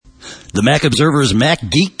The Mac Observer's Mac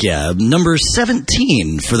Geek Gab, number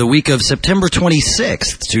 17 for the week of September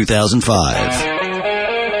 26th, 2005.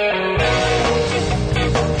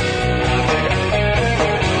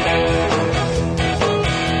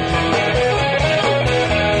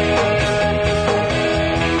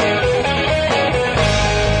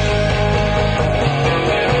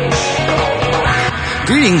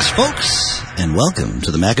 Greetings, folks, and welcome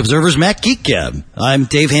to the Mac Observer's Mac Geek Gab. I'm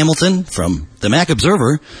Dave Hamilton from the Mac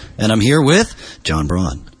Observer, and I'm here with John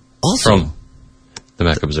Braun. Also from the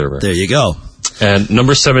Mac Observer. There you go. And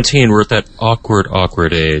number 17, we're at that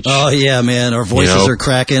awkward age. Oh, yeah, man. Our voices are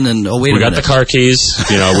cracking, and wait a minute. We got the car keys.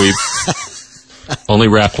 We've only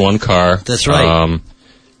wrapped one car. That's right.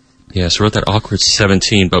 So we're at that awkward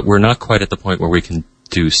 17, but we're not quite at the point where we can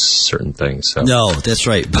do certain things. So. No, that's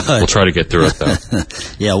right. But we'll try to get through it, though.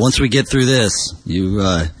 Yeah, once we get through this,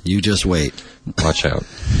 you just wait. Watch out.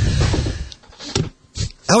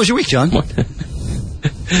 How was your week, John?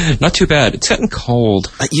 Not too bad. It's getting cold.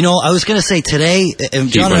 I was going to say today.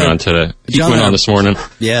 Heat went on today. Heat went on this morning.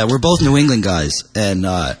 Yeah, we're both New England guys, and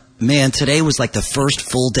man, today was like the first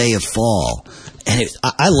full day of fall. And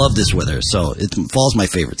I love this weather, so fall's my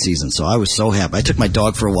favorite season. So I was so happy. I took my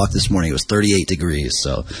dog for a walk this morning. It was 38 degrees,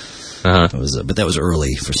 so it was. But that was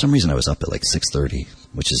early. For some reason, I was up at like 6:30,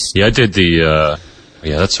 which is I did the.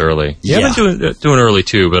 That's early. Yeah, I've been doing early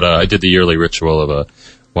too, but I did the yearly ritual of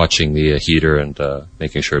watching the heater and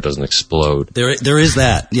making sure it doesn't explode. There is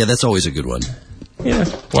that. Yeah, that's always a good one. Yeah,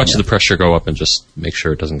 watch the pressure go up and just make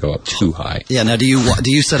sure it doesn't go up too high. Yeah. Now, do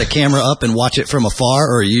you set a camera up and watch it from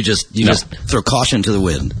afar, or you just throw caution to the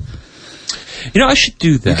wind? I should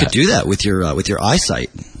do that. You could do that with your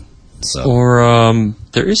eyesight. So. Or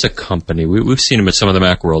there is a company we've seen them at some of the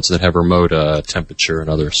Macworlds that have remote temperature and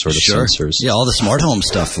other sort of sensors. Yeah, all the smart home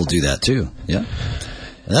stuff will do that too. Yeah.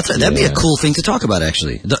 That'd be a cool thing to talk about,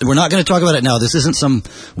 actually. We're not going to talk about it now. This isn't some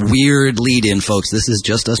weird lead-in, folks. This is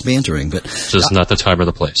just us bantering. But just not the time or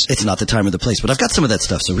the place. It's not the time or the place. But I've got some of that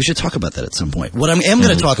stuff, so we should talk about that at some point. What I am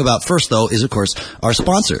going to talk about first, though, is, of course, our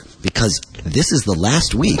sponsor. Because this is the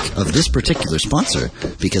last week of this particular sponsor.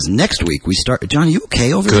 Because next week we start... John, are you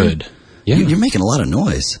okay over there? Good. Yeah. You're making a lot of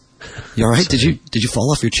noise. You all right? Did you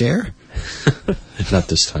fall off your chair? Not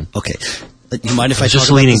this time. Okay. Do you mind if I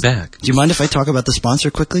just leaning back? Do you mind if I talk about the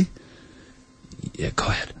sponsor quickly? Yeah, go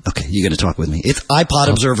ahead. Okay, you're going to talk with me. It's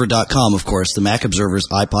iPodObserver.com, of course, the Mac Observer's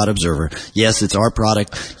iPod Observer. Yes, it's our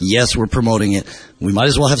product. Yes, we're promoting it. We might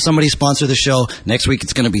as well have somebody sponsor the show. Next week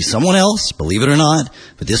it's going to be someone else, believe it or not.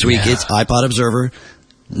 But this week it's iPod Observer.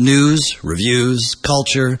 News, reviews,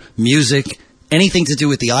 culture, music, anything to do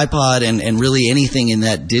with the iPod and really anything in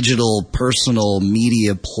that digital personal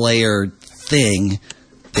media player thing.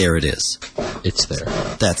 There it is. It's there.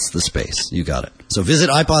 That's the space. You got it. So visit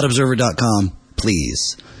iPodObserver.com,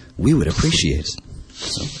 please. We would appreciate it.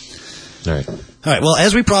 So. All right. All right. Well,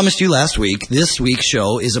 as we promised you last week, this week's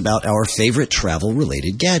show is about our favorite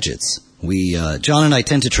travel-related gadgets. John and I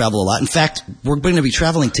tend to travel a lot. In fact, we're going to be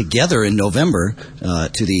traveling together in November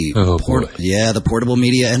to the the Portable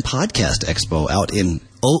Media and Podcast Expo out in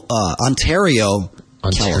Ontario,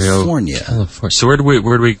 California. So where do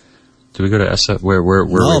we? Do we go to SF? Where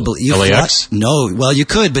LAX? No. Well, you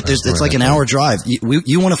could, but it's like an hour drive.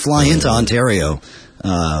 You want to fly into Ontario. They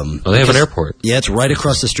have an airport. Yeah, it's right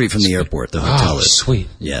across the street from the airport. The hotel is. Sweet.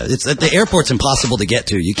 Yeah, the airport's impossible to get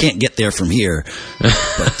to. You can't get there from here.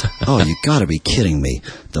 But, you got to be kidding me.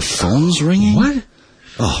 The phone's ringing? What?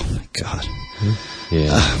 Oh, my God.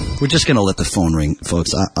 Yeah. We're just going to let the phone ring,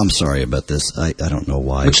 folks. I'm sorry about this. I don't know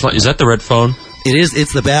why. Which line? Is that the red phone? It is.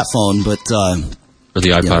 It's the bat phone, but... Or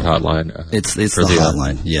the iPod hotline. It's the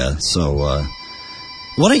hotline, yeah. So,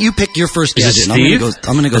 why don't you pick your first gadget? I'm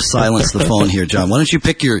going to go silence the phone here, John. Why don't you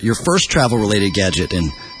pick your first travel-related gadget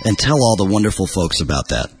and tell all the wonderful folks about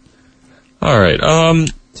that? All right.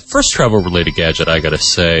 First travel-related gadget, I got to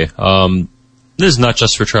say. This is not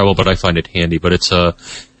just for travel, but I find it handy. But it's an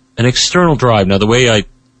external drive. Now,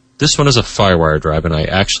 this one is a FireWire drive, and I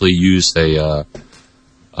actually used a...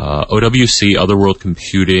 OWC, Otherworld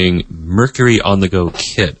Computing, Mercury on-the-go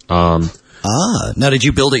kit. Now did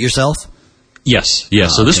you build it yourself? Yes.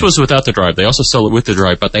 So this was without the drive. They also sell it with the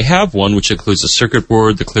drive, but they have one which includes the circuit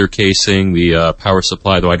board, the clear casing, the power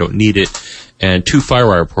supply, though I don't need it, and 2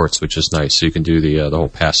 FireWire ports, which is nice. So you can do the whole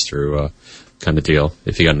pass-through kind of deal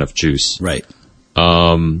if you got enough juice. Right. But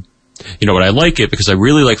I like it because I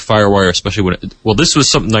really like FireWire, especially this was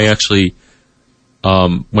something I actually...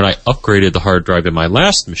 when I upgraded the hard drive in my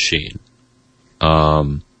last machine,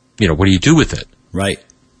 what do you do with it? Right.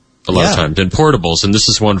 A lot of times in portables, and this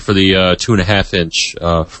is one for the 2.5-inch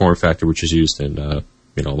form factor, which is used in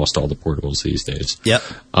almost all the portables these days. Yep.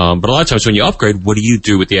 But a lot of times when you upgrade, what do you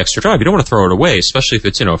do with the extra drive? You don't want to throw it away, especially if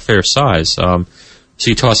it's, a fair size. So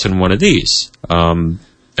you toss in one of these.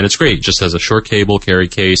 And it's great. It just has a short cable, carry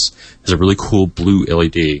case, has a really cool blue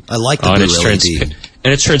LED. I like the blue LED.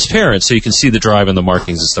 And it's transparent, so you can see the drive and the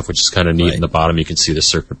markings and stuff, which is kind of neat. Right. In the bottom, you can see the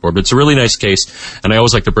circuit board. But it's a really nice case, and I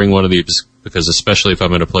always like to bring one of these because especially if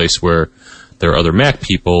I'm in a place where there are other Mac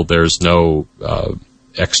people, there's no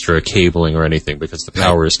extra cabling or anything because the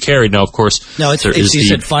power is carried. Now, of course, you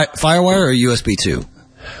said FireWire or USB 2?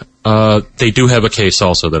 They do have a case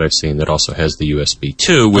also that I've seen that also has the USB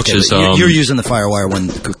 2, which is... you're using the FireWire one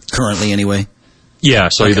currently anyway? Yeah,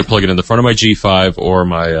 so I either plug it in the front of my G5 or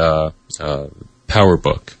my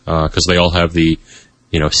PowerBook, because they all have the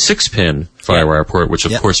 6-pin FireWire port, which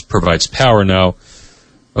of course provides power. Now,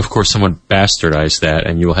 of course, someone bastardized that,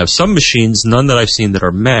 and you will have some machines, none that I've seen that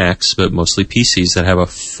are Macs, but mostly PCs that have a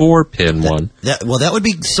 4-pin one. That would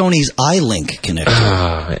be Sony's iLink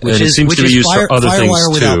connector, which seems to be used for other things FireWire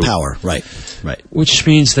too. without power, right? Which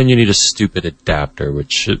means then you need a stupid adapter.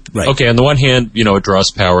 Okay, on the one hand, it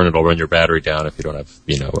draws power and it'll run your battery down if you don't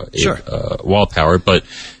have wall power, but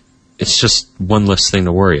it's just one less thing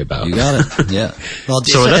to worry about. You got it. Yeah. Well,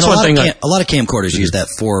 so that's one thing. A lot of camcorders use that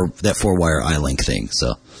 4-wire iLink thing.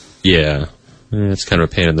 So. Yeah. It's kind of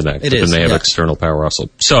a pain in the neck. It is. And they have external power also.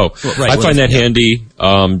 So I find that handy,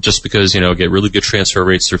 just because get really good transfer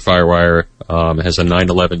rates through FireWire. It has a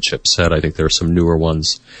 911 chipset. I think there are some newer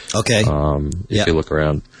ones. Okay. If you look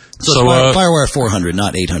around. So FireWire 400,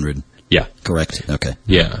 not 800. Yeah. Correct. Okay.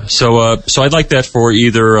 Yeah. So I'd like that for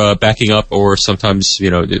either backing up or sometimes,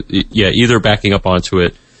 either backing up onto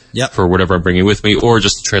it for whatever I'm bringing with me, or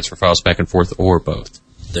just to transfer files back and forth, or both.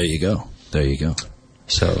 There you go.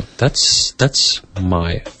 So that's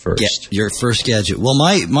my first. Your first gadget. Well,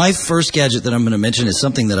 my first gadget that I'm going to mention is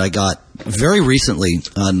something that I got very recently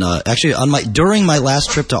during my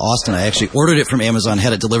last trip to Austin. I actually ordered it from Amazon,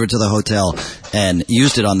 had it delivered to the hotel, and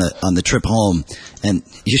used it on the trip home. And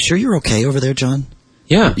you sure you're okay over there, John?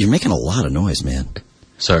 Yeah. You're making a lot of noise, man.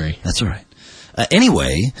 Sorry. That's all right.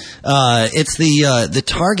 Anyway, it's the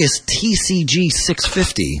Targus TCG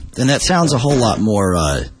 650, and that sounds a whole lot more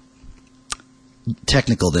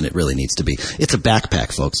technical than it really needs to be. It's a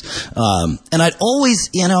backpack, folks. And I'd always,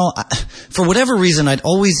 for whatever reason, I'd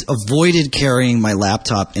always avoided carrying my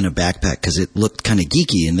laptop in a backpack because it looked kind of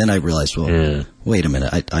geeky. And then I realized, wait a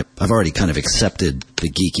minute, I've already kind of accepted the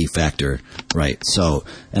geeky factor, right? So,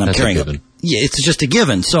 and I'm That's carrying a given. Yeah, it's just a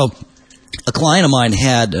given. So, an old client of mine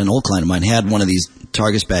had one of these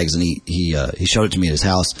Targus bags, and he showed it to me at his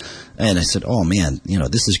house, and I said, "Oh man,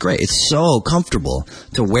 this is great. It's so comfortable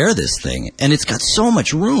to wear this thing, and it's got so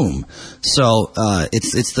much room." So I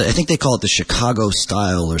think they call it the Chicago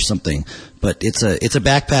style or something, but it's a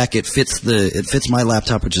backpack. It fits my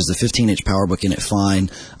laptop, which is the 15-inch PowerBook in it fine.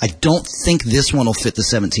 I don't think this one will fit the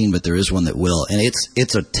 17, but there is one that will, and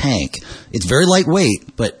it's a tank. It's very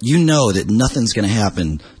lightweight, but you know that nothing's going to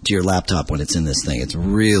happen to your laptop when it's in this thing. It's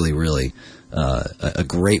really, really a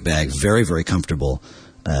great bag, very, very comfortable,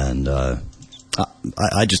 and I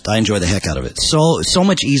enjoy the heck out of it. So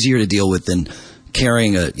much easier to deal with than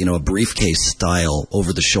carrying a briefcase style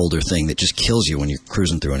over the shoulder thing that just kills you when you're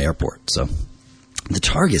cruising through an airport. So the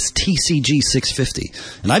Targus TCG 650,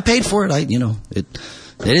 and I paid for it.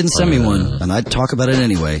 They didn't send me one, and I'd talk about it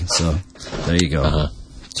anyway. So there you go,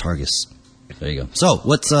 Targus. There you go. So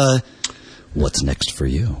what's next for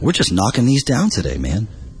you? We're just knocking these down today, man.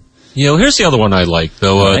 Here's the other one I like,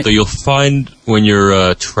 though, that you'll find when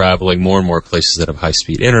you're traveling more and more places that have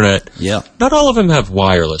high-speed internet. Yeah. Not all of them have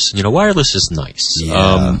wireless. Wireless is nice.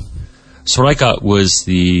 Yeah. So what I got was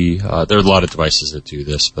there are a lot of devices that do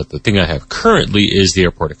this, but the thing I have currently is the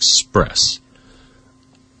Airport Express,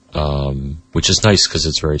 which is nice because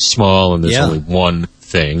it's very small and there's only one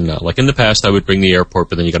thing. Like in the past, I would bring the airport,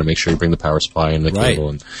 but then you got to make sure you bring the power supply and the cable.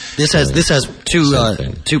 And this has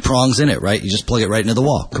two prongs in it, right? You just plug it right into the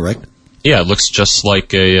wall, correct? Yeah, it looks just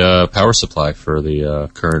like a power supply for the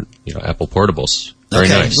current Apple portables. Very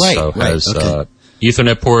nice. Right, so it has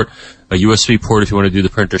Ethernet port, a USB port if you want to do the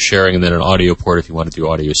printer sharing, and then an audio port if you want to do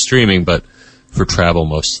audio streaming. But for travel,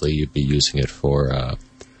 mostly you'd be using it for,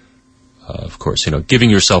 of course, giving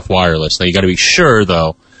yourself wireless. Now you got to be sure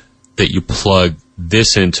though that you plug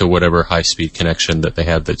this into whatever high-speed connection that they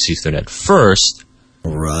have that's Ethernet first.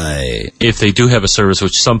 Right. If they do have a service,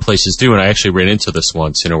 which some places do, and I actually ran into this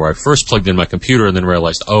once, where I first plugged in my computer and then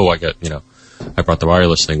realized, I got, I brought the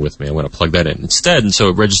wireless thing with me. I'm going to plug that in instead. And so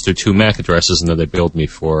it registered 2 MAC addresses, and then they billed me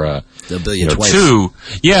for they'll bill you twice. 2.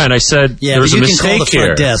 Yeah, and I said there was a mistake here. You can call the front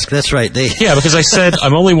here. desk. That's right. Yeah, because I said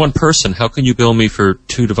I'm only one person. How can you bill me for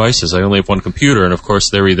 2 devices? I only have one computer, and of course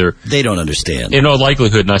they don't understand. In all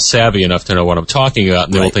likelihood, not savvy enough to know what I'm talking about,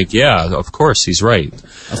 and they will think, yeah, of course he's right.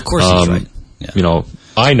 Of course he's right. Yeah.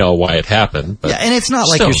 I know why it happened. But and it's not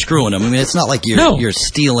like you're screwing them. I mean, it's not like you're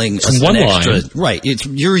stealing one extra. line. Right.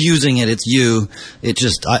 You're using it. It's you. It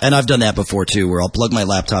just, and I've done that before too, where I'll plug my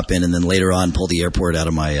laptop in and then later on pull the airport out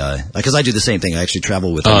of my, because I do the same thing. I actually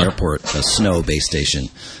travel with an airport, a snow base station,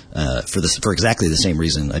 for exactly the same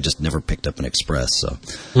reason. I just never picked up an Express. So,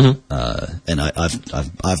 and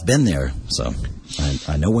I've been there. So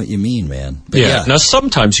I know what you mean, man. But yeah. Now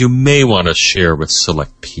sometimes you may want to share with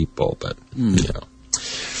select people, but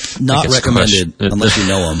not recommended unless you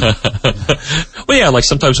know them. Well, yeah, like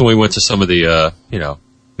sometimes when we went to some of the,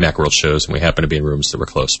 Macworld shows and we happened to be in rooms that were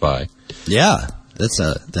close by. Yeah, that's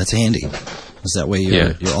handy. Because that way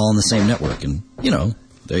you're all on the same network and,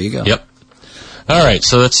 there you go. Yep. All right,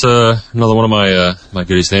 so that's another one of my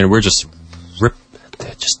goodies there. We're just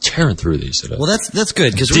tearing through these at well, that's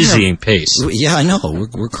good. Cause dizzying pace. Yeah, I know.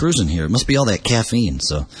 We're cruising here. It must be all that caffeine,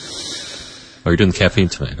 so... Oh, you're doing the caffeine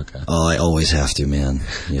tonight, okay. Oh, I always have to, man.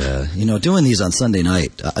 Yeah. Doing these on Sunday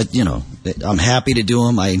night, I'm happy to do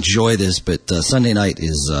them. I enjoy this, but Sunday night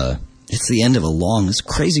is, it's the end of it's a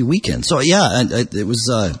crazy weekend. So, yeah, it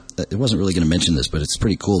wasn't really going to mention this, but it's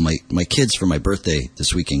pretty cool. My kids, for my birthday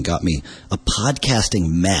this weekend, got me a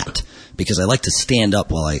podcasting mat because I like to stand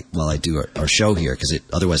up while I do our show here because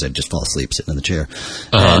otherwise I'd just fall asleep sitting in the chair.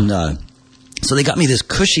 And, so they got me this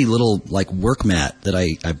cushy little work mat that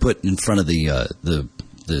I put in front of the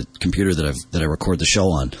computer that I record the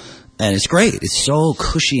show on, and it's great. It's so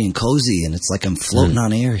cushy and cozy, and it's like I'm floating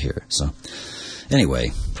on air here. So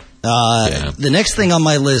anyway, the next thing on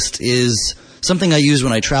my list is something I use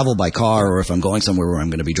when I travel by car or if I'm going somewhere where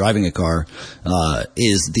I'm going to be driving a car.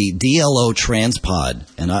 Is the DLO Transpod,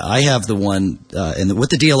 and I have the one. And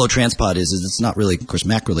what the DLO Transpod is it's not really, of course,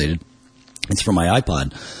 Mac related. It's for my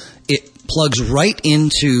iPod. It plugs right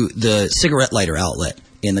into the cigarette lighter outlet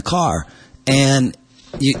in the car, and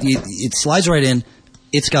it slides right in.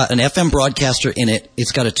 It's got an FM broadcaster in it.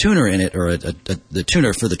 It's got a tuner in it, or the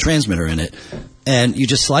tuner for the transmitter in it. And you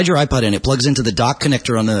just slide your iPod in. It plugs into the dock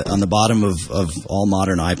connector on the bottom of all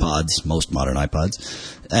modern iPods, most modern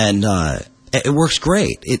iPods, and it works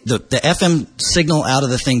great. The FM signal out of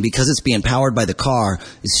the thing, because it's being powered by the car,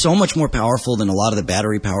 is so much more powerful than a lot of the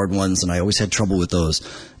battery powered ones, and I always had trouble with those.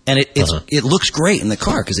 And it looks great in the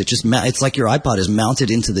car because it's like your iPod is mounted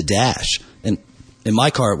into the dash. And in my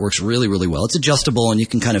car, it works really, really well. It's adjustable, and you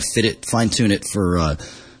can kind of fit it, fine tune it for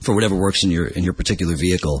whatever works in your particular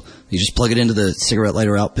vehicle. You just plug it into the cigarette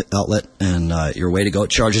lighter outlet, and you're way to go. It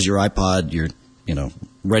charges your iPod. You're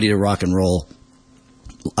ready to rock and roll.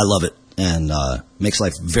 I love it, and makes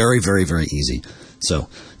life very, very, very easy. So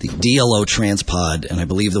the DLO Transpod, and I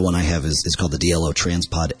believe the one I have is called the DLO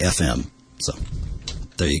Transpod FM. So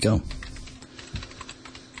there you go.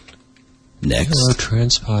 Next.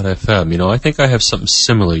 Transpod FM. I think I have something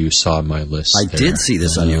similar you saw on my list. I did see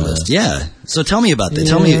this on your list. Yeah. So tell me about that.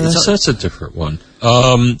 Tell me. That's a different one.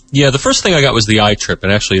 The first thing I got was the iTrip,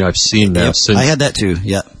 and actually I've seen that since. I had that too,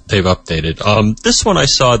 yeah. They've updated. This one I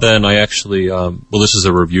saw then, I actually, this is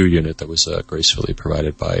a review unit that was gracefully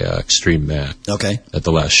provided by Extreme Mac. Okay. At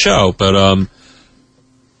the last show, but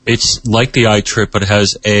it's like the iTrip, but it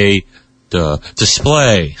has a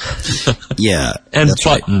display. Yeah. And buttons,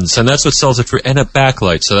 right. And that's what sells it and a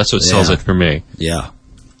backlight, so that's what sells it for me. Yeah.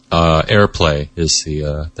 AirPlay is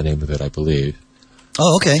the name of it, I believe.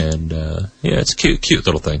 Oh, okay. And it's a cute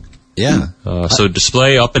little thing. Yeah. So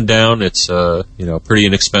display up and down, it's pretty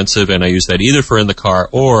inexpensive, and I use that either for in the car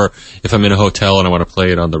or if I'm in a hotel and I want to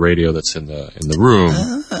play it on the radio that's in the room.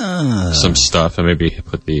 Some stuff, and maybe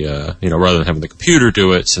put the rather than having the computer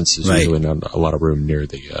do it, since there's usually not a lot of room near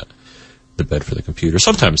the bed for the computer.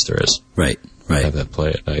 Sometimes there is. Right. I have that play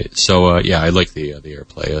at night. So I like the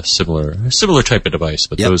AirPlay, a similar type of device,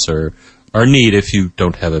 but those are neat if you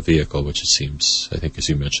don't have a vehicle, which it seems, I think, as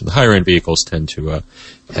you mentioned, the higher end vehicles tend to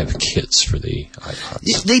have kits for the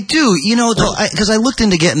iPods. They do, because I looked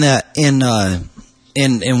into getting that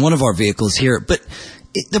in one of our vehicles here, but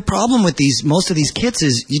the problem with most of these kits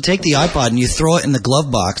is you take the iPod and you throw it in the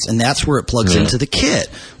glove box, and that's where it plugs into the kit,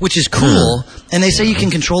 which is cool. And they say you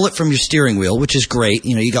can control it from your steering wheel, which is great.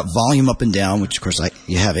 You got volume up and down, which of course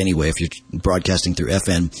you have anyway if you're broadcasting through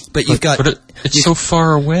FM. But you've got, but it's so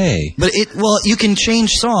far away. But you can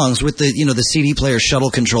change songs with the CD player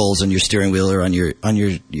shuttle controls on your steering wheel or on your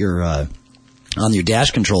on your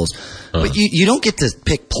dash controls. But you don't get to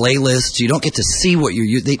pick playlists. You don't get to see what you're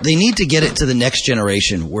using. They need to get it to the next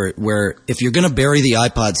generation where if you're going to bury the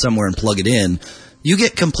iPod somewhere and plug it in, you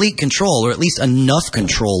get complete control, or at least enough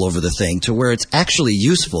control over the thing to where it's actually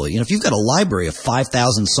useful. You know, if you've got a library of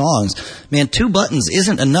 5,000 songs, man, 2 buttons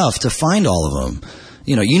isn't enough to find all of them.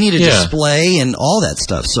 You know, you need a display and all that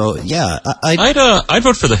stuff. So, yeah. I'd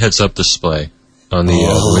vote for the heads-up display on the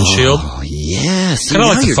windshield. Oh, yes. Kind of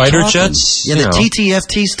like the fighter jets. Yeah, the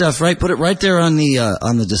TTFT stuff, right? Put it right there on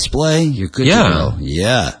the display. You're good to go.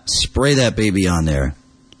 Yeah. Spray that baby on there.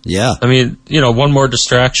 Yeah. I mean, you know, one more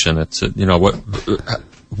distraction. It's, you know, what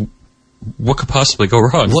could possibly go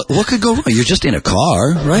wrong? What could go wrong? You're just in a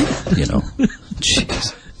car, right? You know.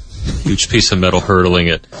 Jeez. Huge piece of metal hurtling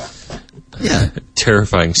at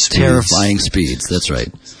terrifying speeds. Terrifying speeds, that's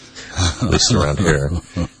right. At least around here.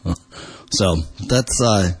 So that's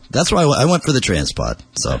why I went for the Transpod.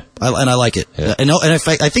 So I like it. Yeah. I know, and in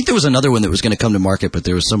fact, I think there was another one that was going to come to market, but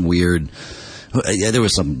there was some weird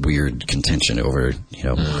contention over, you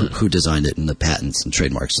know, who designed it and the patents and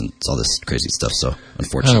trademarks and all this crazy stuff. So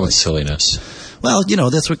unfortunately, what silliness. Well, you know,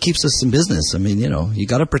 that's what keeps us in business. I mean, you know, you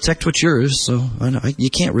got to protect what's yours. So you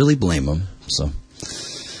can't really blame them. So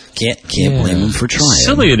can't blame them for trying.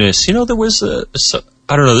 Silliness. You know, there was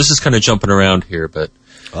I don't know. This is kind of jumping around here, but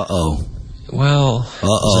well,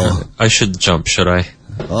 I should jump, should I?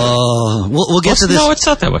 We'll get to this. No, it's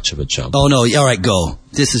not that much of a jump. Oh no! All right, go.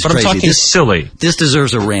 This is but crazy. I'm talking silly. This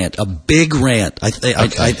deserves a rant, a big rant.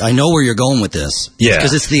 I know where you're going with this. Yeah,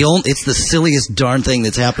 because it's the silliest darn thing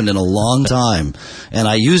that's happened in a long time, and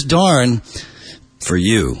I use darn for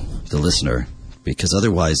you, the listener, because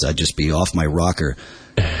otherwise I'd just be off my rocker.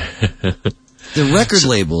 The record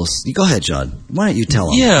labels. Go ahead, John. Why don't you tell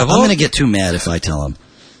them? Yeah, well, I'm going to get too mad if I tell them.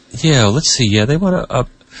 Yeah, let's see. Yeah, they want to.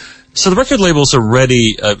 So the record labels are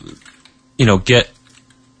ready, get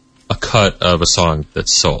a cut of a song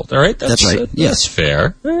that's sold. All right, that's right. That's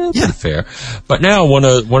fair. Pretty fair. But now one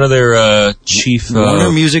of their chief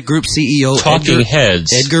Warner Music Group CEO, talking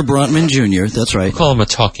heads, Edgar Bruntman Jr. That's right. We'll call him a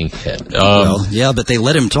talking head. Well, yeah, but they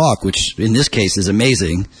let him talk, which in this case is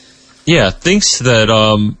amazing. Yeah, thinks that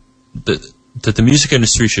that the music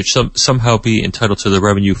industry should somehow be entitled to the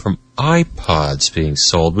revenue from iPods being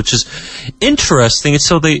sold, which is interesting. And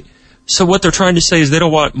so what they're trying to say is they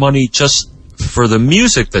don't want money just for the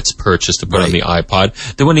music that's purchased to put on the iPod.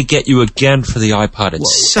 They want to get you again for the iPod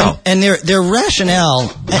itself. And their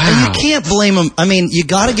rationale, and you can't blame them. I mean, you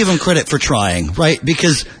got to give them credit for trying, right?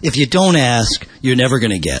 Because if you don't ask, you're never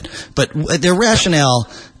going to get. But their rationale,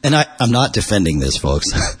 and I'm not defending this, folks.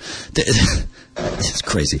 It's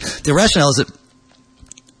crazy. The rationale is that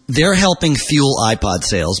they're helping fuel iPod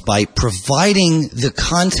sales by providing the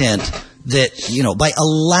content that, you know, by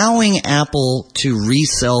allowing Apple to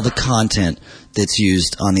resell the content that's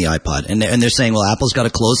used on the iPod. And they're saying, well, Apple's got a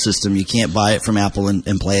closed system. You can't buy it from Apple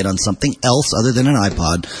and play it on something else other than an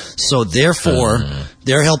iPod. So therefore,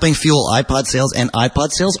 they're helping fuel iPod sales and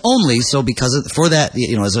iPod sales only. So for that,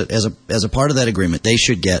 you know, as a part of that agreement, they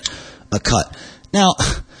should get a cut. Now,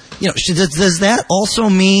 you know, does that also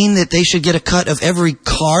mean that they should get a cut of every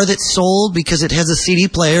car that's sold because it has a CD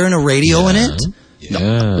player and a radio in it? Yeah.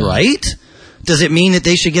 No, right? Does it mean that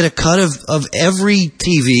they should get a cut of every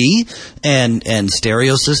TV and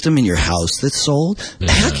stereo system in your house that's sold?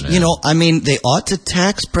 Heck, you know, I mean, they ought to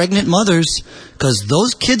tax pregnant mothers because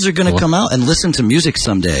those kids are going to come out and listen to music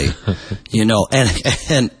someday, you know, and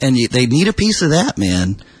they need a piece of that,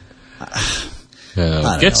 man.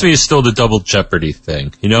 Gets me is still the double jeopardy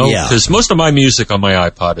thing, you know, because most of my music on my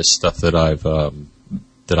iPod is stuff that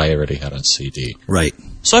that I already had on CD. Right.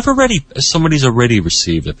 So somebody's already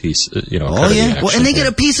received a piece, you know. Oh yeah. Well, and they get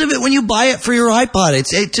a piece of it when you buy it for your iPod.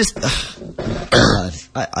 It just, God,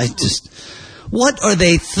 I just, what are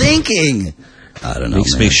they thinking? I don't know.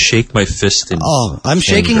 Makes me shake my fist in I'm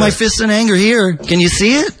shaking my fist in anger here. Can you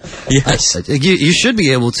see it? Yes. You should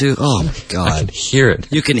be able to. Oh my God. I can hear it.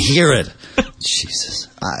 You can hear it. Jesus.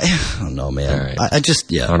 I don't know, man. All right. I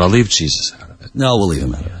just, Oh, and I'll leave Jesus out of it. No, we'll leave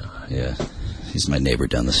him out of it. Yeah. He's my neighbor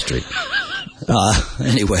down the street.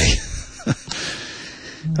 Anyway.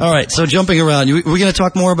 All right. So jumping around, we're going to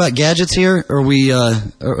talk more about gadgets here, or are we?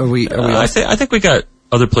 I think we got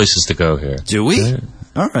other places to go here. Do we?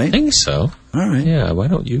 All right. I think so. All right. Yeah. Why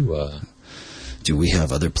don't you? Do we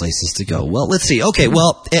have other places to go? Well, let's see. Okay.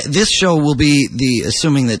 Well, this show will be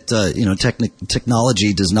assuming that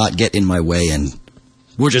technology does not get in my way and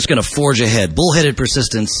we're just going to forge ahead, bullheaded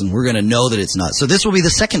persistence, and we're going to know that it's not. So this will be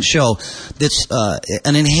the second show that's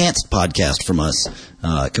an enhanced podcast from us,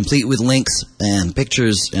 complete with links and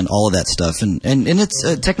pictures and all of that stuff. And it's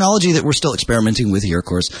technology that we're still experimenting with here, of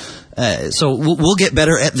course. So we'll get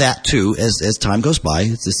better at that too as time goes by.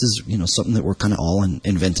 This is something that we're kind of all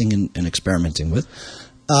inventing and experimenting with.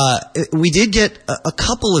 We did get a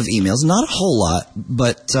couple of emails, not a whole lot,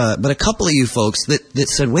 but a couple of you folks that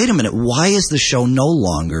said, wait a minute, why is the show no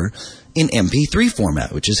longer in MP3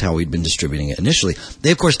 format, which is how we'd been distributing it initially.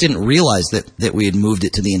 They, of course, didn't realize that we had moved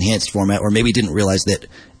it to the enhanced format, or maybe didn't realize that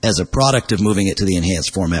as a product of moving it to the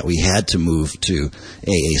enhanced format, we had to move to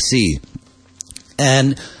AAC.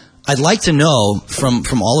 And I'd like to know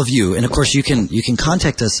from all of you, and of course you can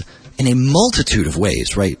contact us in a multitude of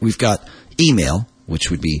ways, right? We've got email,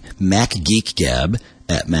 which would be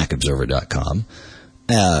macgeekgab@macobserver.com.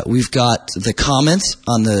 We've got the comments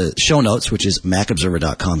on the show notes, which is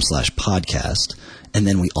macobserver.com/podcast. And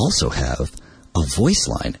then we also have a voice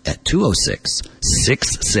line at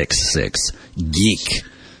 206-666-GEEK.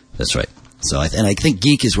 That's right. So, I think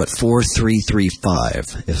GEEK is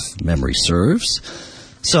 4335, if memory serves.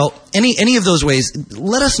 So, any of those ways,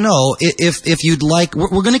 let us know if you'd like.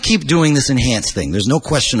 We're going to keep doing this enhanced thing. There's no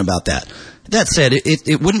question about that. That said,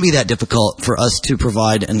 it wouldn't be that difficult for us to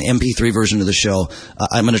provide an MP3 version of the show.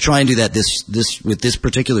 I'm going to try and do that with this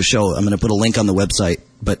particular show. I'm going to put a link on the website.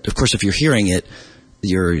 But of course, if you're hearing it,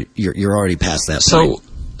 you're already past that point.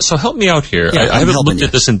 So help me out here. Yeah, I haven't looked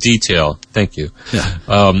at this in detail. Thank you. Yeah.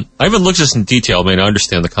 I haven't looked at this in detail. I mean, I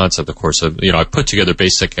understand the concept, of course. I put together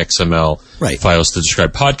basic XML files to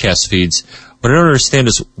describe podcast feeds. What I don't understand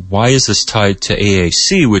is why is this tied to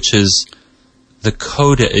AAC, which is the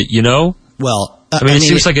code, Well, I mean, it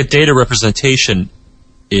seems like a data representation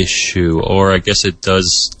issue, or I guess it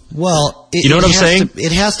does. Well, you know what I'm saying?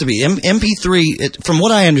 It has to be. MP3, from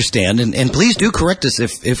what I understand, and please do correct us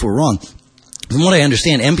if we're wrong. From what I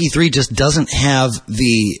understand, MP3 just doesn't have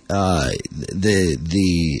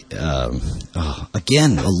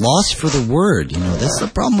again, a loss for the word. That's the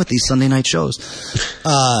problem with these Sunday night shows.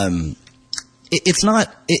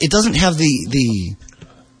 It doesn't have the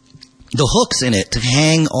hooks in it to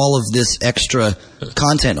hang all of this extra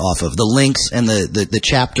content off of, the links and the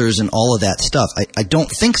chapters and all of that stuff. I don't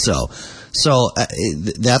think so. So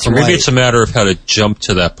that's why. Maybe it's a matter of how to jump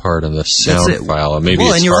to that part of the sound file, and maybe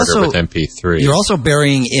it's harder with MP3. You're also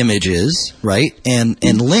burying images, right,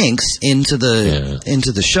 and links into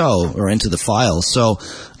the show or into the file. So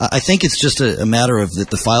I think it's just a matter of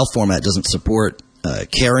that the file format doesn't support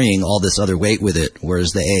carrying all this other weight with it,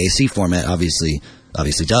 whereas the AAC format obviously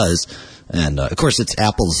does. And, of course, it's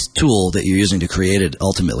Apple's tool that you're using to create it.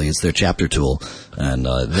 Ultimately, it's their chapter tool. And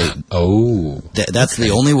that's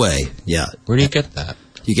the only way. Yeah. Where do you get that?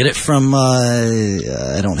 You get it from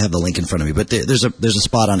I don't have the link in front of me, but there's a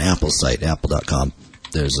spot on Apple's site, apple.com.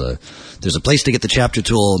 There's a place to get the chapter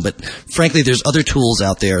tool, but frankly, there's other tools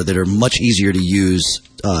out there that are much easier to use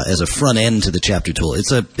as a front end to the chapter tool.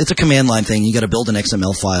 It's a command line thing. You got to build an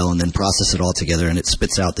XML file and then process it all together, and it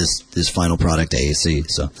spits out this final product AAC.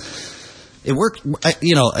 So it works. I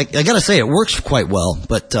got to say it works quite well.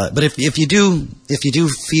 But if you do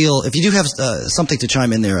have something to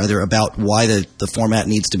chime in there, either about why the format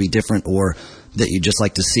needs to be different, or that you'd just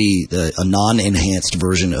like to see a non-enhanced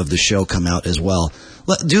version of the show come out as well,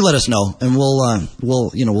 do let us know, and we'll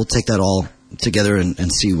take that all together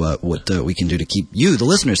and see what we can do to keep you, the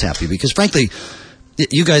listeners, happy. Because frankly,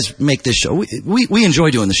 you guys make this show. We enjoy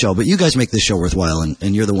doing the show, but you guys make this show worthwhile,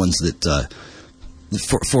 and you're the ones that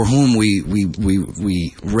for whom we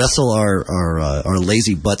wrestle our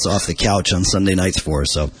lazy butts off the couch on Sunday nights for.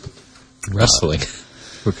 So wrestling,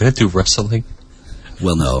 we're gonna do wrestling.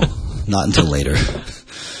 Well, no, not until later.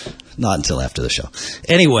 Not until after the show.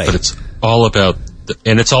 Anyway, but it's all about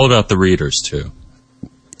the readers too.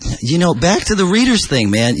 Back to the readers thing,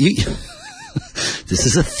 man. This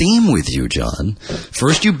is a theme with you, John.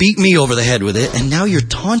 First you beat me over the head with it, and now you're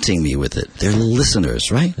taunting me with it. They're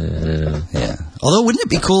listeners, right? Yeah. Although, wouldn't it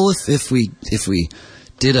be cool if we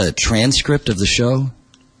did a transcript of the show?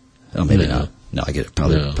 Oh, maybe not. No, I get it.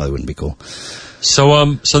 Probably wouldn't be cool.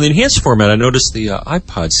 So the enhanced format, I noticed the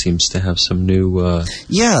iPod seems to have some new.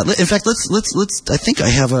 Yeah, in fact, let's. I think I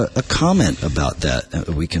have a comment about that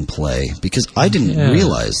we can play, because I didn't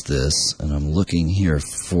realize this, and I'm looking here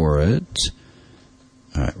for it.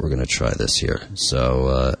 All right, we're going to try this here.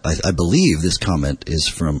 So I believe this comment is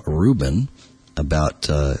from Ruben about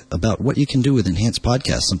what you can do with enhanced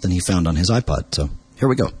podcasts, something he found on his iPod. So here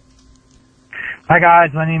we go. Hi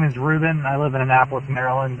guys, my name is Ruben. I live in Annapolis,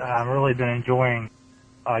 Maryland. I've really been enjoying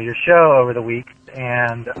your show over the week,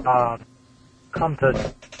 and come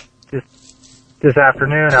to this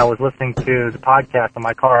afternoon, I was listening to the podcast in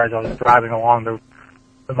my car as I was driving along the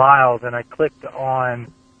miles, and I clicked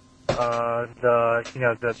on not the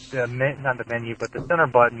menu, but the center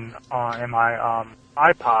button in my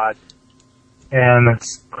iPod, and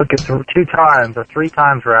click it through 2 times, or 3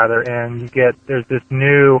 times rather, and there's this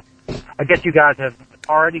new, I guess you guys have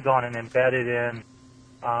already gone and embedded in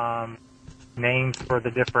names for the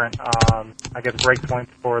different, breakpoints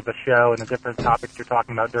for the show and the different topics you're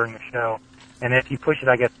talking about during the show. And if you push it,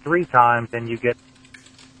 I guess, 3 times, then you get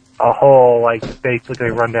a whole,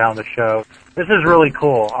 basically rundown of the show. This is really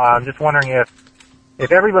cool. I'm just wondering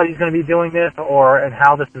if everybody's going to be doing this, and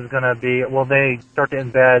how this is going to be. Will they start to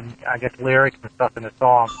embed, I guess, lyrics and stuff in the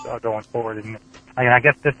songs going forward? And I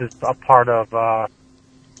guess this is a part of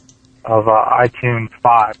iTunes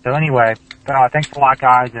 5. So anyway, thanks a lot,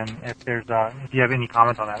 guys. And if you have any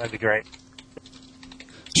comments on that, that'd be great.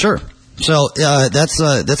 Sure. So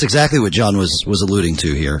that's exactly what John was alluding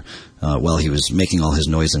to here while he was making all his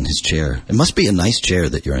noise in his chair. It must be a nice chair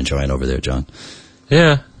that you're enjoying over there, John.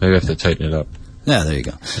 Yeah, maybe I have to tighten it up. Yeah, there you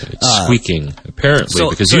go. It's squeaking, apparently,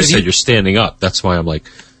 because you said you're standing up. That's why I'm like,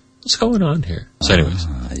 what's going on here? So anyways.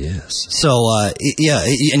 Yes. So,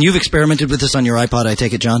 and you've experimented with this on your iPod, I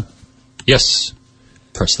take it, John? Yes.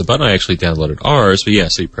 Press the button. I actually downloaded ours, but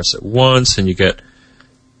so you press it once, and you get...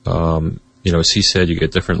 as he said, you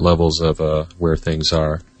get different levels of where things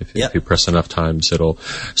are. If you press enough times,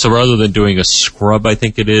 so rather than doing a scrub, I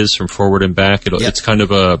think it is, from forward and back, it's kind of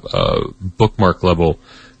a bookmark level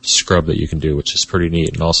scrub that you can do, which is pretty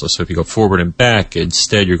neat. And also, so if you go forward and back,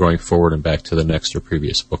 instead you're going forward and back to the next or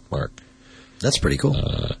previous bookmark. That's pretty cool.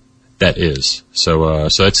 That is. So I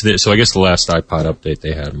guess the last iPod update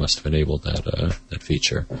they had must have enabled that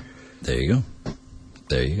feature. There you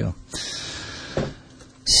go.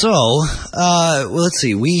 So, let's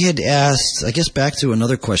see. We had asked, I guess back to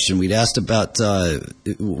another question, we'd asked about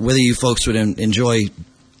whether you folks would enjoy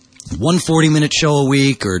one 40-minute show a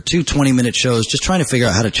week or 2 20-minute shows, just trying to figure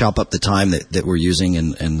out how to chop up the time that we're using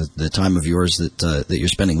and the time of yours that you're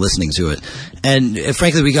spending listening to it. And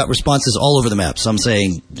frankly, we got responses all over the map. Some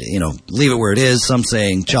saying, leave it where it is. Some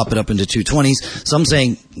saying chop it up into 2 20s. Some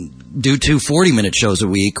saying do 2 40-minute shows a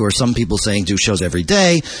week, or some people saying do shows every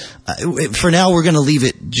day. For now, we're going to leave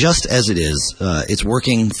it just as it is. It's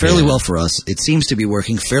working fairly well for us. It seems to be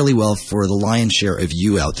working fairly well for the lion's share of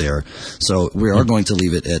you out there. So we are going to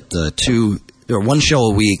leave it at 1 show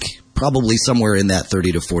a week, probably somewhere in that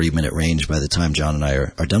 30 to 40-minute range by the time John and I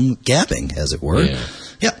are done gabbing, as it were.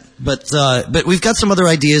 Yeah. But we've got some other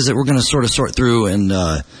ideas that we're going to sort through, and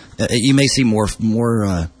you may see more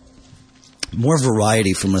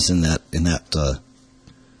variety from us in that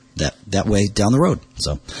way down the road.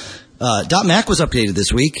 So, .Mac was updated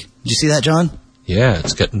this week. Did you see that, John? Yeah,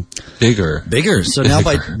 it's getting bigger. So now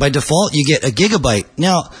by default you get a gigabyte.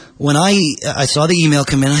 Now, when I saw the email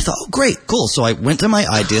come in, I thought, oh great, cool. So I went to my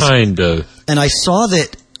iDisk. Kind of. And I saw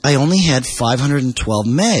that I only had 512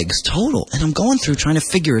 megs total. And I'm going through trying to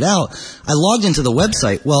figure it out. I logged into the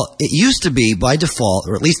website. Well, it used to be by default,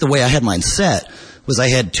 or at least the way I had mine set, was I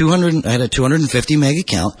had a 250 meg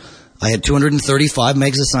account. I had 235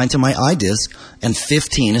 megs assigned to my iDisk and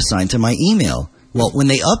 15 assigned to my email. Well, when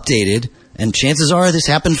they updated, and chances are this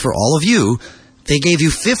happened for all of you, they gave you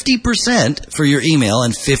 50% for your email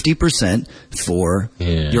and 50% for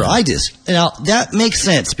your iDisk. Now, that makes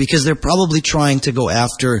sense because they're probably trying to go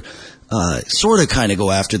after, kind of go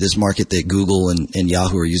after this market that Google and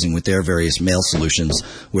Yahoo are using with their various mail solutions,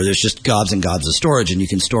 where there's just gobs and gobs of storage and you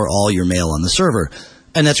can store all your mail on the server.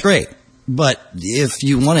 And that's great. But if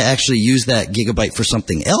you want to actually use that gigabyte for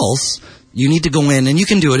something else, you need to go in, and you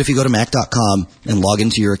can do it if you go to Mac.com and log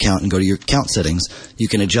into your account and go to your account settings. You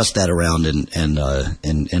can adjust that around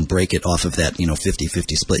and break it off of that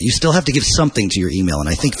 50-50 split. You still have to give something to your email, and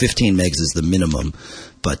I think 15 megs is the minimum,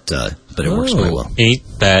 but it works very well. Ain't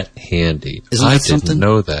that handy? Isn't that something? I didn't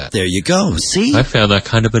know that. There you go. See, I found that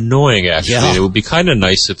kind of annoying. Actually, yeah. It would be kind of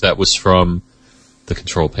nice if that was from the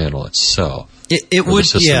control panel itself. It would, the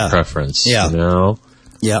system preference. Yeah.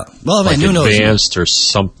 Yeah. Well, like who knows? Advanced or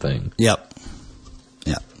something. Yep.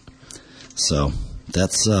 Yeah. So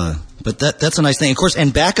that's that's a nice thing. Of course,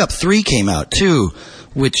 and Backup 3 came out too,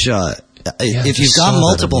 which if you've got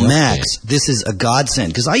multiple Macs, this is a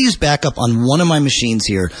godsend, because I use Backup on one of my machines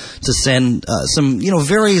here to send some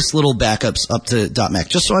various little backups up to .Mac,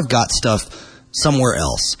 just so I've got stuff somewhere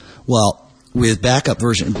else. Well, with Backup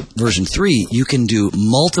version 3, you can do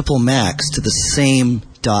multiple Macs to the same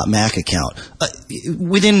 .Mac account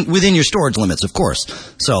within your storage limits, of course.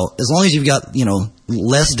 So as long as you've got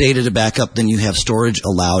less data to back up than you have storage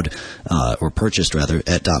allowed or purchased rather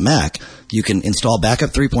at .Mac, you can install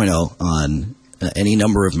Backup 3.0 on any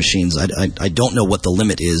number of machines. I don't know what the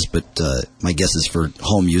limit is, but my guess is for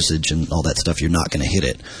home usage and all that stuff, you're not going to hit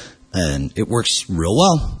it. And it works real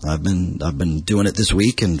well. I've been doing it this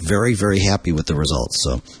week and very, very happy with the results.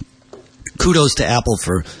 So kudos to Apple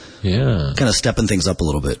for kind of stepping things up a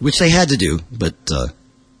little bit, which they had to do, but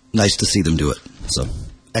nice to see them do it. So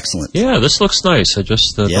excellent. Yeah, this looks nice. I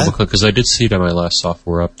just double-clicked because I did see it on my last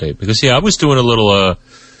software update. Because, I was doing a little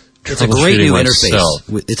it's a great new myself.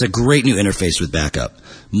 interface. It's a great new interface with Backup.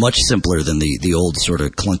 Much simpler than the old sort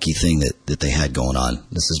of clunky thing that they had going on.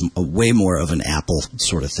 This is a way more of an Apple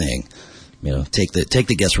sort of thing. Take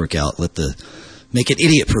the guesswork out. Make it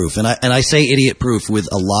idiot-proof. And I say idiot-proof with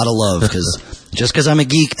a lot of love, because just because I'm a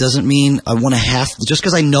geek doesn't mean I want to just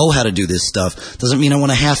because I know how to do this stuff doesn't mean I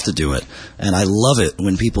want to have to do it. And I love it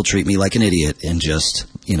when people treat me like an idiot and just,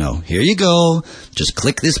 here you go, just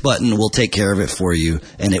click this button, we'll take care of it for you,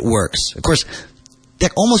 and it works. Of course,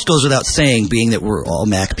 that almost goes without saying, being that we're all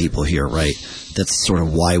Mac people here, right? That's sort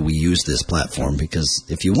of why we use this platform, because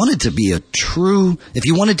if you wanted to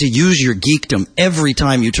use your geekdom every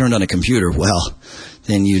time you turned on a computer, well,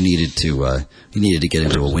 then you needed to get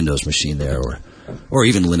into a Windows machine there, or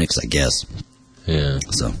even Linux, I guess. Yeah.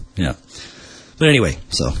 So, yeah. But anyway,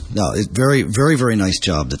 no, it's very, very, very nice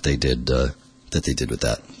job that they did with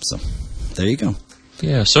that. So, there you go.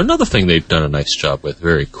 Yeah, so another thing they've done a nice job with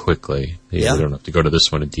very quickly. We don't have to go to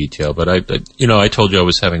this one in detail, but I told you I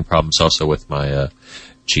was having problems also with my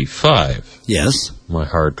G5. Yes. My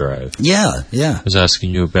hard drive. Yeah. I was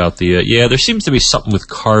asking you about there seems to be something with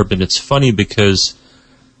Carbon. It's funny because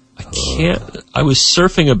I was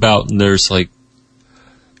surfing about and there's like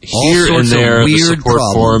here and there the support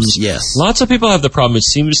forums. Yes. Lots of people have the problem. It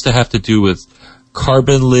seems to have to do with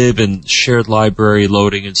Carbon lib and shared library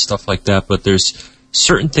loading and stuff like that, but there's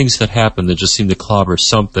certain things that happen that just seem to clobber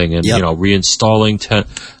something, and reinstalling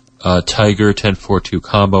Tiger 10.4.2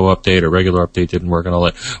 combo update or regular update didn't work and all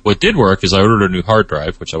that. What did work is I ordered a new hard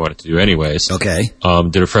drive, which I wanted to do anyways. Okay.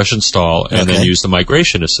 Did a fresh install and then used the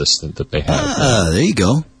migration assistant that they have. There you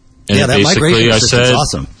go. And that migration assistant's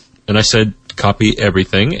awesome. And I said copy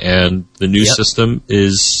everything, and the new system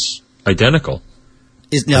is identical.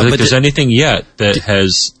 I don't think there's anything yet that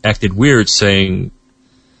has acted weird saying.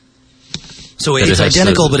 So it's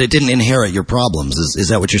identical, but it didn't inherit your problems. Is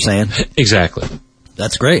that what you're saying? Exactly.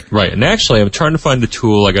 That's great. Right. And actually, I'm trying to find a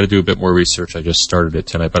tool. I got to do a bit more research. I just started it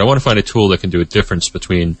tonight, but I want to find a tool that can do a difference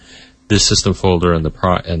between this system folder and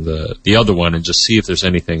the other one, and just see if there's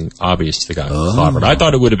anything obvious that got clobbered. I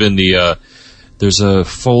thought it would have been there's a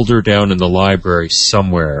folder down in the library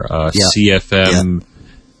somewhere, CFM.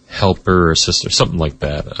 Helper or sister, something like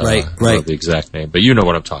that. Right. I don't know the exact name, but you know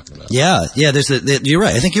what I'm talking about. Yeah. You're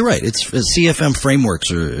right. I think you're right. It's CFM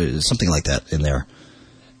frameworks or something like that in there.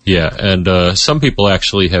 Yeah, and some people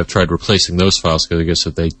actually have tried replacing those files because I guess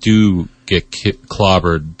if they do get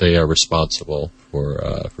clobbered, they are responsible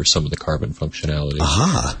for some of the Carbon functionality.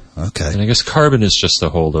 Aha. Okay. And I guess Carbon is just a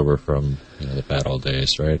holdover from the bad old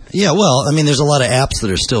days, right? Yeah. Well, I mean, there's a lot of apps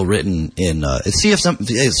that are still written in it's CFM.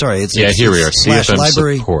 Sorry, it's here we are. CFM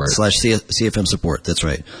library support / CFM support. That's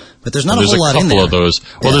right. But there's not a whole lot There's in there. a couple of those.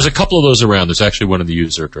 Well, there's a couple of those around. There's actually one in the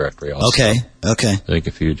user directory also. Okay. I think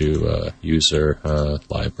if you do user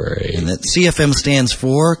library. And that CFM stands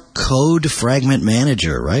for Code Fragment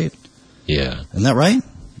Manager, right? Yeah. Isn't that right?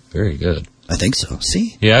 Very good. I think so.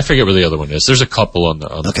 See? Yeah, I forget where the other one is. There's a couple on the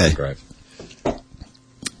hard drive.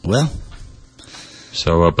 Well.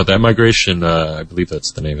 So, but that migration, I believe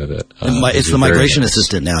that's the name of it. It's the migration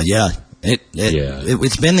assistant now. Yeah.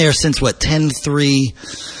 It's been there since what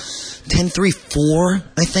 10.3.4.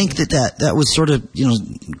 I think that was sort of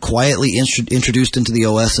quietly introduced into the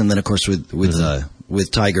OS, and then of course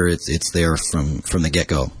with Tiger, it's there from the get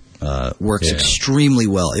go. Works extremely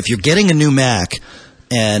well. If you're getting a new Mac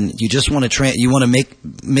and you just want to you want to make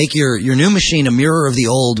your new machine a mirror of the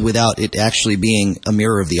old without it actually being a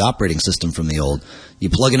mirror of the operating system from the old, you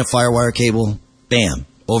plug in a FireWire cable, bam,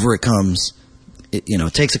 over it comes. It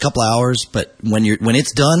takes a couple hours, but when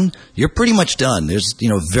it's done, you're pretty much done. There's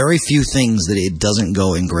very few things that it doesn't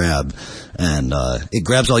go and grab, and it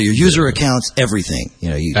grabs all your user accounts, everything.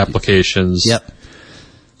 Applications. Yep.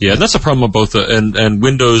 Yeah, and that's a problem with both, and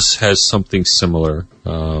Windows has something similar.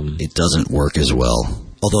 It doesn't work as well,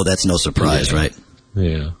 although that's no surprise, right?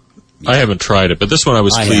 Yeah. I haven't tried it, but this one I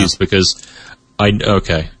was pleased because I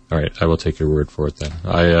All right, I will take your word for it then.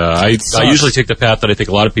 I usually take the path that I think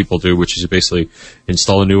a lot of people do, which is basically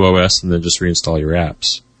install a new OS and then just reinstall your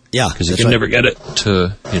apps. Yeah, because you can never get it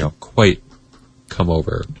to quite come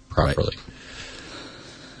over properly.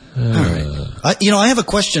 All right. I have a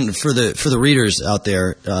question for the readers out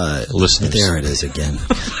there. Listeners. There it is again.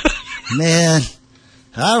 Man.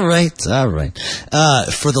 All right.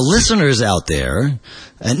 For the listeners out there,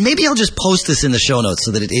 and maybe I'll just post this in the show notes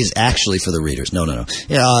so that it is actually for the readers. No.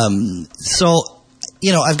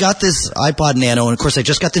 I've got this iPod Nano, and of course I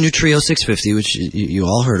just got the new Trio 650, which you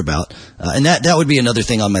all heard about. And that would be another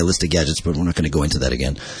thing on my list of gadgets, but we're not going to go into that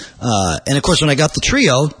again. And of course when I got the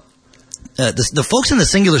Trio, the folks in the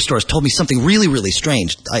Singular stores told me something really, really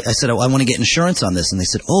strange. I said, I want to get insurance on this. And they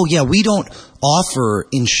said, oh, yeah, we don't offer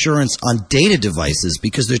insurance on data devices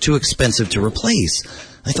because they're too expensive to replace.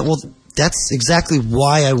 I thought, well, that's exactly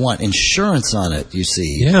why I want insurance on it, you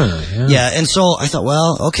see. Yeah. And so I thought,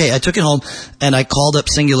 well, okay. I took it home and I called up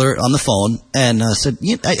Singular on the phone and said,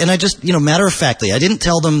 and I just, matter of factly, I didn't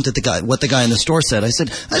tell them that what the guy in the store said. I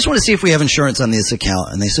said, I just want to see if we have insurance on this account.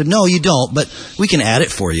 And they said, no, you don't, but we can add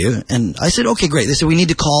it for you. And I said, okay, great. They said, we need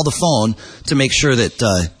to call the phone to make sure that,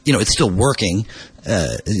 it's still working.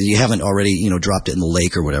 You haven't already, dropped it in the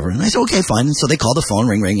lake or whatever. And I said, okay, fine. And so they call the phone,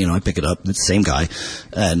 ring, I pick it up. It's the same guy.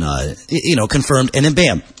 And, confirmed. And then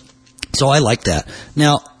bam. So I like that.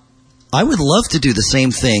 Now, I would love to do the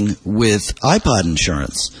same thing with iPod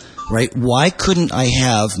insurance, right? Why couldn't I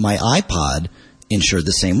have my iPod insured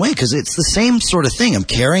the same way? Because it's the same sort of thing. I'm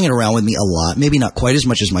carrying it around with me a lot. Maybe not quite as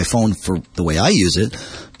much as my phone for the way I use it,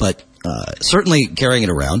 but certainly carrying it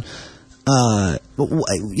around.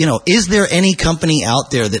 Is there any company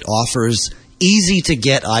out there that offers easy to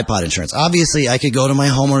get iPod insurance? Obviously, I could go to my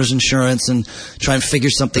homeowner's insurance and try and figure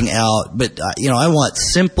something out, but I want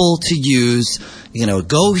simple to use.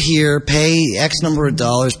 Go here, pay X number of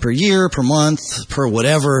dollars per year, per month, per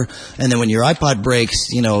whatever, and then when your iPod breaks,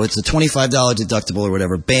 it's a $25 deductible or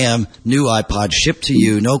whatever. Bam, new iPod shipped to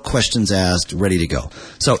you, no questions asked, ready to go.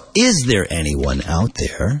 So, is there anyone out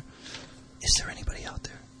there? Is there anybody out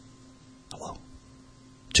there? Hello,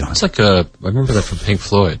 John. It's like I remember that from Pink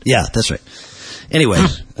Floyd. Yeah, that's right. Anyway,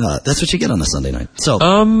 that's what you get on a Sunday night. So,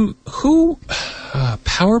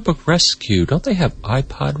 PowerBook Rescue, don't they have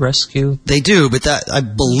iPod Rescue? They do, but that, I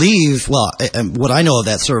believe, what I know of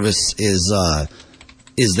that service is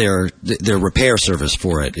their repair service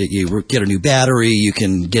for it. You get a new battery, you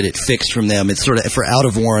can get it fixed from them. It's sort of for out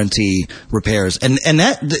of warranty repairs, and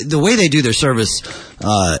that the way they do their service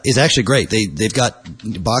is actually great. They've got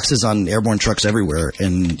boxes on airborne trucks everywhere,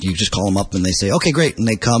 and you just call them up and they say, okay, great, and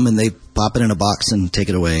they come and they pop it in a box and take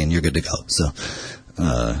it away, and you're good to go. So.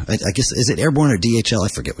 I guess, is it Airborne or DHL? I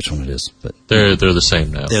forget which one it is, but they're the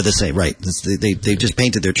same now. They're the same, right? They just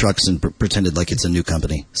painted their trucks and pretended like it's a new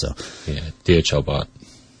company. So yeah, DHL bought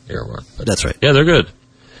Airborne. That's right. Yeah, they're good.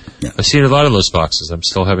 Yeah. I've seen a lot of those boxes. I'm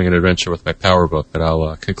still having an adventure with my PowerBook, but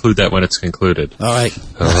I'll conclude that when it's concluded. All right.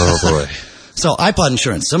 Oh boy. So iPod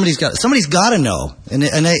insurance. Somebody's got to know,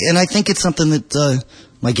 and I think it's something that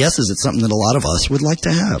my guess is it's something that a lot of us would like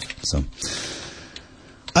to have. So.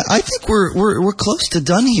 I think we're close to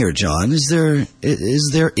done here, John. Is there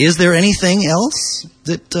anything else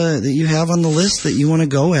that you have on the list that you want to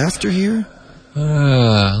go after here?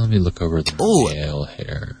 Let me look over the mail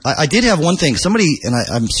here. I did have one thing. Somebody, and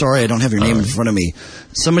I'm sorry I don't have your name in front of me.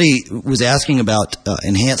 Somebody was asking about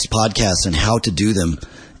enhanced podcasts and how to do them,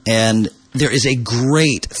 and there is a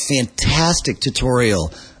great, fantastic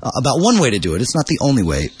tutorial about one way to do it. It's not the only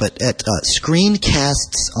way, but at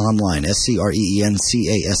Screencasts Online,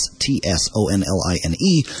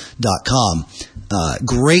 ScreenCastsOnline.com.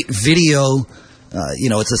 Great video.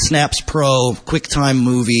 It's a Snaps Pro, QuickTime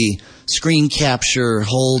movie, screen capture,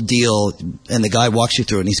 whole deal, and the guy walks you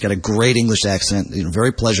through it, and he's got a great English accent,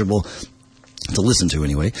 very pleasurable to listen to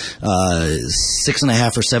anyway.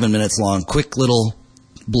 6.5 or 7 minutes long, quick little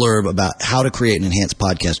blurb about how to create an enhanced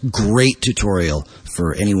podcast. Great tutorial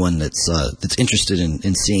for anyone that's interested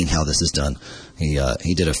in seeing how this is done.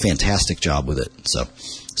 He did a fantastic job with it. So,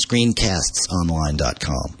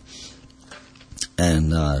 screencastsonline.com.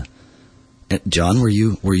 And John, were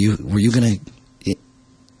you going to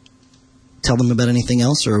tell them about anything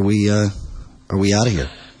else, or are we out of here?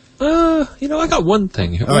 I got one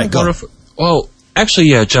thing. All right, go. Well, actually,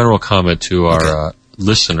 yeah. General comment to our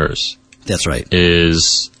listeners. That's right.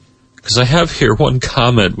 Is because I have here one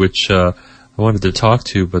comment which I wanted to talk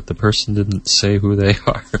to, but the person didn't say who they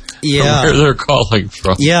are. Yeah, where they're calling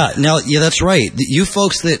from. Yeah, that's right. You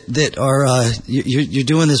folks that are you're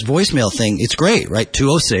doing this voicemail thing. It's great, right?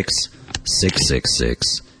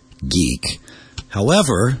 206-666-GEEK.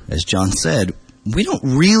 However, as John said, we don't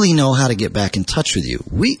really know how to get back in touch with you.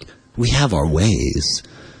 We have our ways,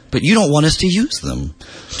 but you don't want us to use them.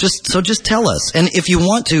 Just tell us. And if you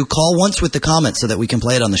want to, call once with the comments so that we can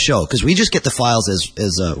play it on the show. Because we just get the files as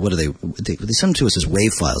what are they send them to us as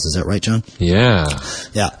WAV files. Is that right, John? Yeah.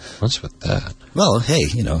 Yeah. What's with that? Well, hey,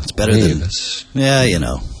 it's better than... Yeah,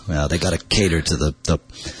 Well, they got to cater to the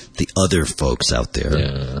other folks out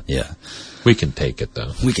there. Yeah. We can take it,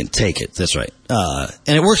 though. We can take it. That's right. And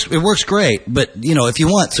it works great. But, if you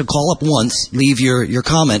want, so call up once, leave your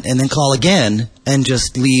comment, and then call again and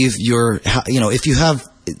just leave your, if you have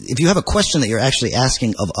a question that you're actually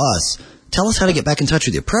asking of us, tell us how to get back in touch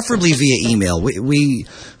with you, preferably via email. We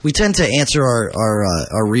tend to answer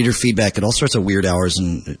our reader feedback at all sorts of weird hours,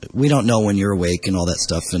 and we don't know when you're awake and all that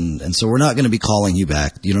stuff, and so we're not going to be calling you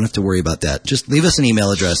back. You don't have to worry about that. Just leave us an email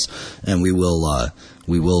address, and we will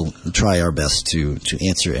try our best to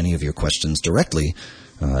answer any of your questions directly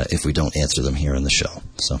if we don't answer them here on the show.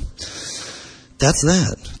 So that's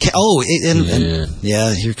that.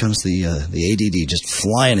 Here comes the ADD just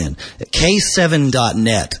flying in.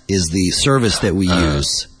 K7.net is the service that we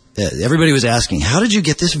use. Everybody was asking, how did you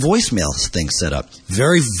get this voicemail thing set up?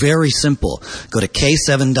 Very, very simple. Go to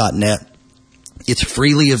K7.net. It's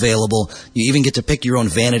freely available. You even get to pick your own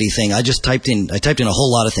vanity thing. I typed in a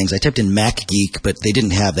whole lot of things. I typed in Mac Geek, but they didn't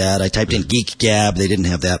have that. I typed in Geek Gab. They didn't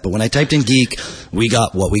have that. But when I typed in Geek, we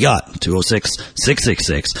got what we got.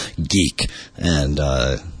 206-666-GEEK. And,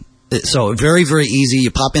 so very, very easy. You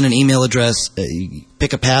pop in an email address, you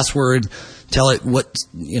pick a password, tell it what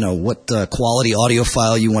quality audio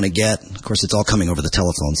file you want to get. Of course, it's all coming over the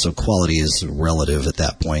telephone, so quality is relative at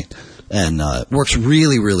that point. And, it works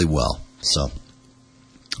really, really well. So,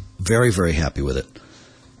 very, very happy with it.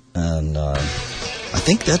 And I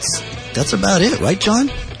think that's about it, right,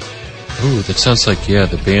 John? Ooh, that sounds like,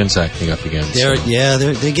 the band's acting up again.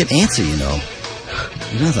 They get antsy,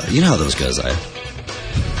 You know how those guys are.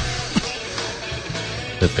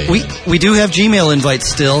 The band. We do have Gmail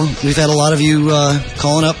invites still. We've had a lot of you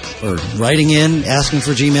calling up or writing in, asking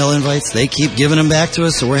for Gmail invites. They keep giving them back to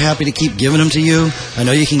us, so we're happy to keep giving them to you. I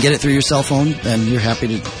know you can get it through your cell phone, and you're happy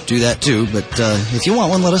to do that too. But if you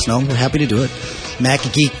want one, let us know. We're happy to do it.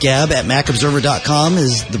 MacGeekGab@MacObserver.com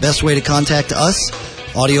is the best way to contact us.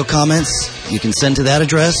 Audio comments, you can send to that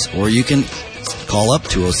address, or you can call up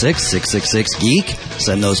 206-666-GEEK.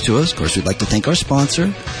 Send those to us. Of course, we'd like to thank our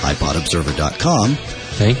sponsor, iPodObserver.com.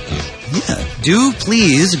 Thank you. Yeah. Do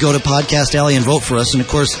please go to Podcast Alley and vote for us. And, of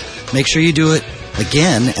course, make sure you do it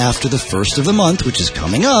again after the first of the month, which is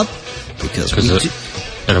coming up.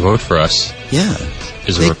 And a vote for us. Yeah.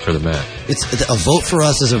 Is a vote for the Mac. It's a vote for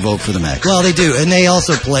us is a vote for the Mac. Well, they do. And they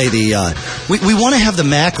also play the... we want to have the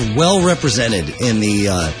Mac well represented in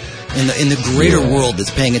the greater world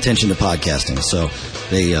that's paying attention to podcasting. So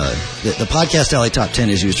the Podcast Alley Top 10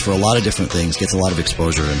 is used for a lot of different things, gets a lot of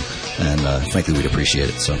exposure, and frankly, we'd appreciate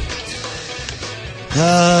it. So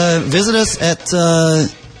visit us at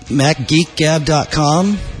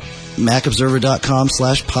MacGeekGab.com,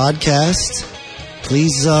 MacObserver.com/podcast.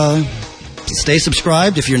 Please stay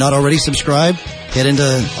subscribed. If you're not already subscribed, head into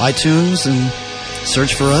iTunes and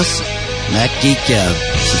search for us, Mac Geek Gab.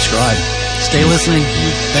 Subscribe. Stay listening.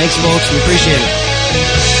 Thanks, folks. We appreciate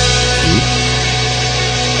it.